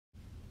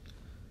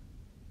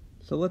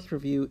So let's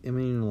review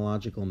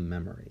immunological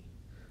memory.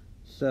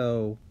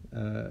 So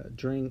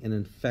during an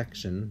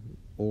infection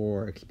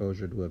or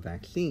exposure to a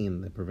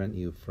vaccine that prevent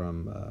you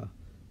from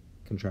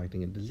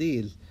contracting a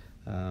disease,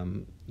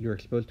 you're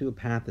exposed to a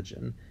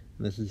pathogen, and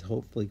this is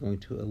hopefully going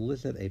to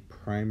elicit a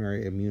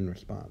primary immune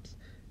response.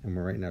 And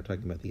we're right now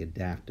talking about the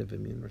adaptive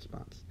immune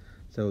response.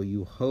 So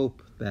you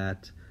hope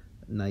that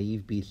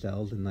naive B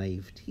cells and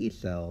naive T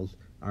cells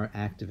are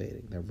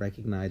activating. They're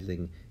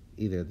recognizing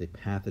either the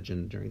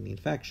pathogen during the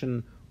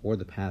infection or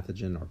the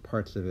pathogen or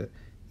parts of it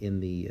in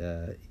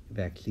the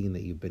vaccine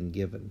that you've been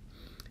given.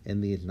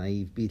 And these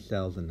naive B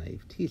cells and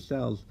naive T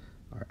cells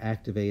are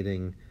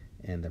activating,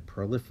 and they're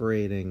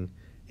proliferating,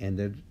 and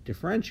they're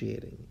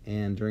differentiating.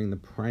 And during the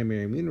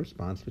primary immune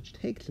response, which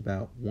takes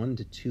about 1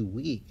 to 2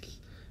 weeks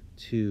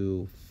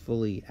to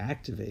fully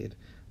activate,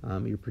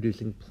 you're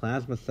producing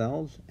plasma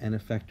cells and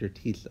effector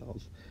T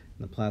cells.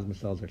 And the plasma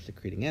cells are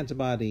secreting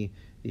antibody.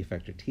 The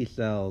effector T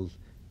cells,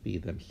 be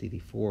them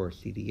CD4 or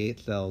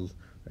CD8 cells,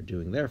 are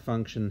doing their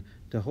function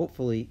to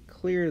hopefully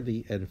clear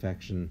the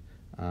infection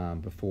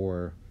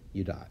before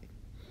you die.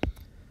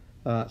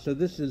 So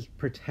this is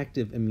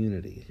protective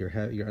immunity. You're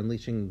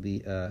unleashing the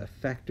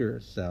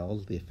effector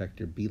cells, the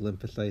effector B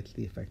lymphocytes,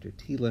 the effector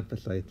T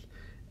lymphocytes,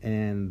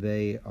 and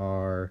they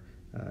are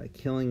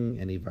killing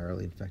any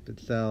virally infected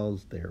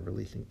cells. They're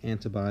releasing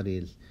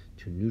antibodies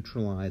to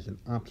neutralize and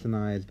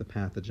opsonize the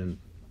pathogen.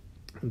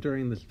 And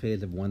during this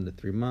phase of 1 to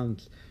 3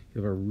 months,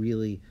 you have a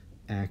really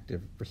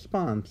active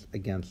response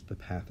against the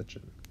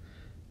pathogen.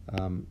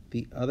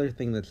 The other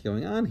thing that's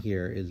going on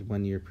here is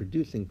when you're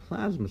producing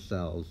plasma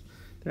cells,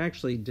 there are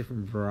actually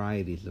different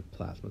varieties of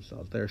plasma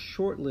cells. There are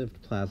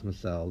short-lived plasma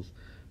cells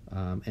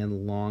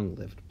and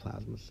long-lived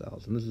plasma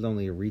cells. And this is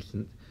only a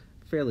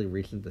fairly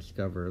recent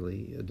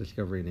discovery in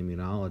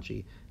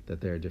immunology,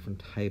 that there are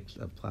different types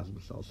of plasma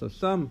cells. So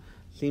some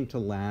seem to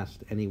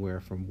last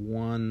anywhere from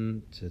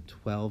 1 to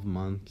 12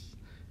 months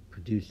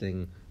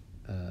producing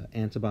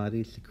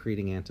antibodies,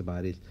 secreting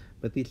antibodies,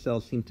 but these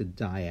cells seem to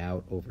die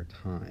out over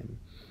time,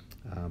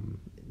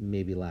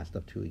 maybe last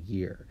up to a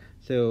year.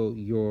 So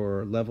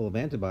your level of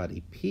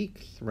antibody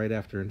peaks right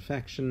after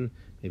infection,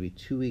 maybe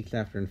 2 weeks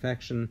after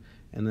infection,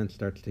 and then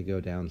starts to go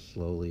down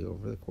slowly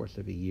over the course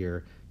of a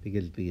year,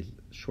 because these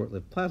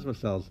short-lived plasma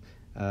cells,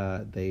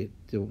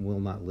 will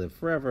not live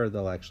forever.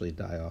 They'll actually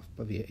die off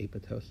via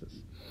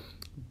apoptosis.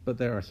 But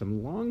there are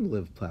some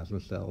long-lived plasma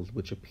cells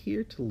which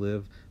appear to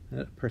live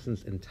a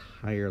person's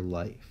entire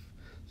life.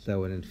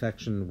 So an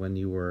infection when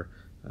you were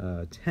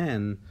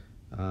 10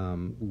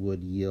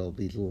 would yield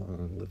these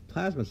long-lived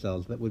plasma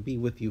cells that would be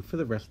with you for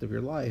the rest of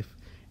your life,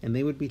 and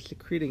they would be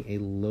secreting a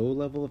low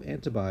level of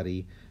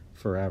antibody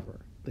forever.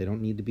 They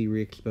don't need to be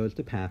re-exposed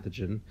to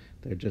pathogen.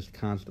 They're just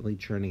constantly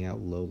churning out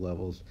low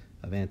levels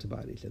of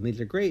antibodies. And these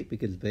are great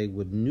because they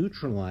would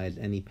neutralize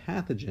any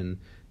pathogen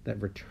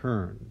that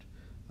returned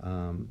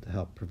to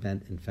help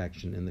prevent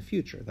infection in the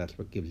future. That's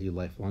what gives you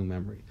lifelong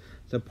memory.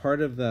 So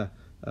part of the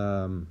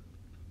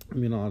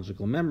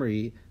immunological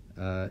memory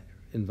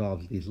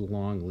involves these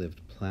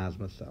long-lived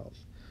plasma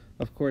cells.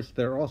 Of course,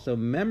 there are also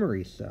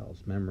memory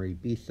cells, memory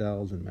B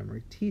cells and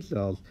memory T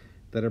cells,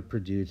 that are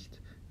produced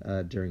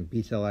during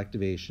B cell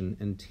activation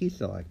and T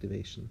cell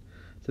activation.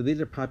 So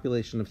these are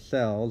population of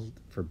cells.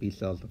 For B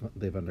cells,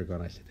 they've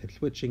undergone isotype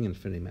switching and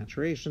affinity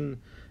maturation.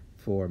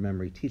 For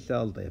memory T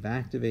cells, they have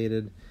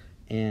activated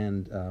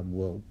and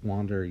will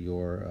wander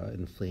your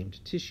inflamed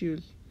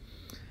tissues.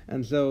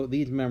 And so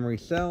these memory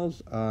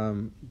cells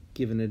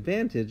give an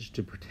advantage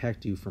to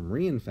protect you from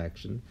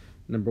reinfection.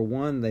 Number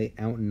one, they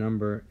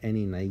outnumber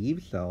any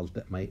naive cells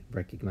that might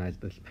recognize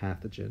this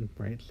pathogen,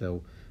 right?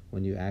 So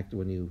when you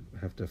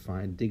have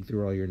to dig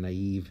through all your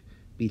naive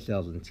B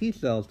cells and T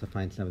cells to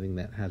find something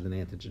that has an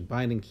antigen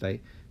binding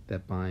site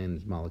that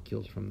binds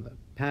molecules from the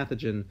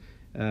pathogen,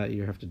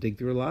 you have to dig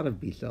through a lot of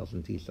B cells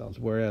and T cells.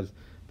 Whereas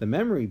the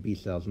memory B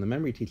cells and the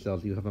memory T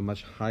cells, you have a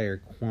much higher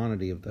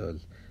quantity of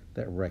those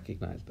that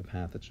recognize the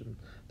pathogen.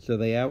 So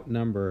they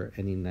outnumber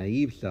any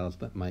naive cells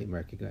that might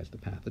recognize the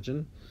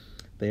pathogen.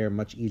 They are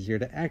much easier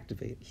to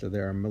activate. So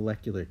there are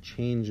molecular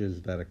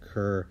changes that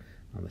occur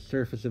on the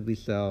surface of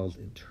these cells,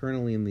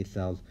 internally in these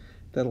cells,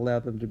 that allow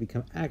them to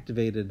become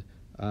activated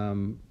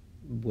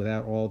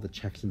without all the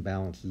checks and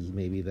balances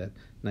maybe that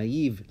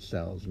naive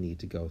cells need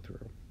to go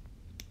through.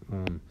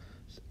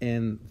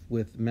 And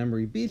with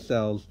memory B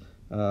cells,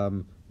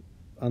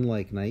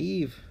 unlike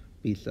naive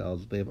B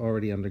cells, they've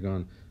already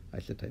undergone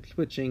isotype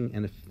switching,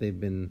 and if they've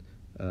been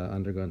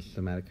undergone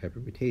somatic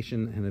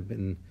hypermutation and have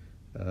been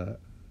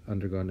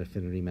undergone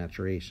affinity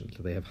maturation,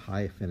 so they have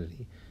high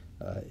affinity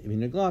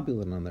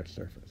immunoglobulin on their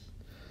surface.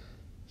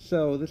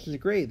 So this is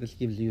great. This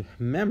gives you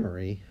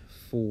memory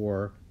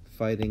for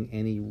fighting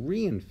any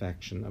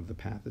reinfection of the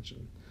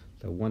pathogen.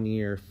 So 1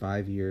 year,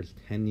 5 years,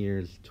 10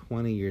 years,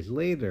 20 years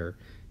later,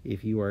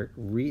 if you are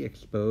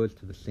re-exposed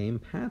to the same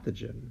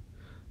pathogen,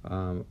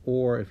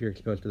 or if you're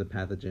exposed to the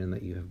pathogen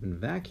that you have been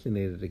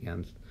vaccinated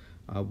against,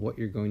 what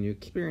you're going to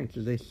experience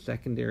is a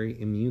secondary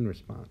immune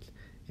response.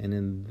 And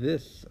in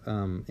this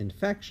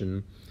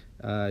infection,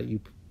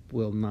 you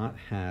will not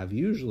have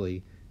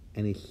usually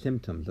any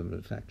symptoms of an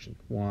infection.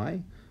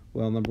 Why?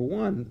 Well, number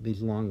one,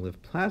 these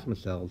long-lived plasma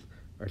cells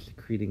are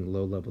secreting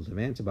low levels of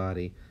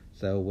antibody,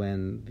 so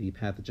when the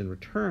pathogen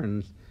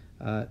returns,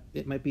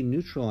 it might be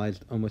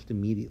neutralized almost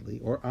immediately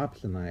or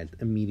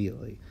opsonized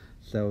immediately,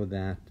 so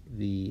that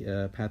the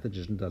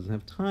pathogen doesn't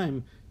have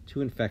time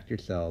to infect your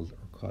cells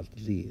or cause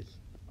disease.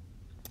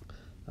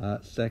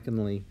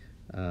 Secondly,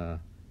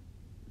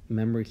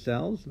 memory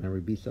cells,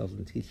 memory B cells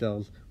and T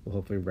cells, will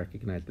hopefully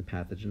recognize the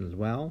pathogen as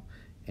well,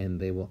 and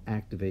they will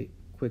activate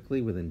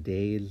quickly within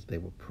days. They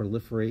will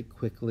proliferate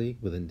quickly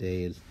within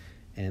days,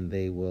 and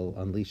they will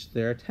unleash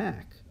their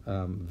attack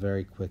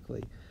very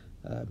quickly.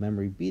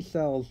 Memory B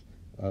cells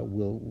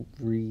will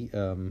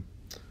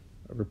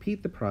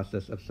repeat the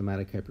process of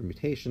somatic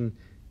hypermutation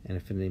and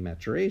affinity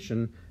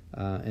maturation,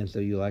 and so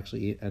you'll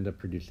actually end up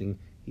producing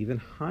even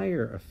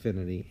higher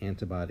affinity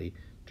antibody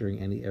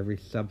during every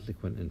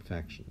subsequent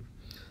infection.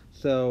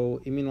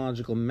 So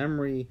immunological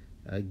memory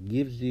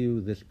gives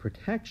you this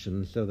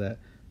protection so that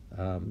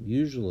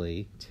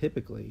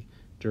typically,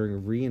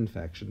 during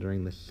reinfection,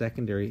 during the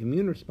secondary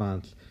immune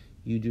response,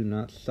 you do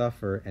not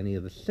suffer any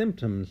of the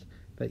symptoms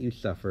that you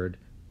suffered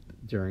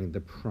during the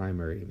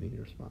primary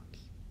immune response.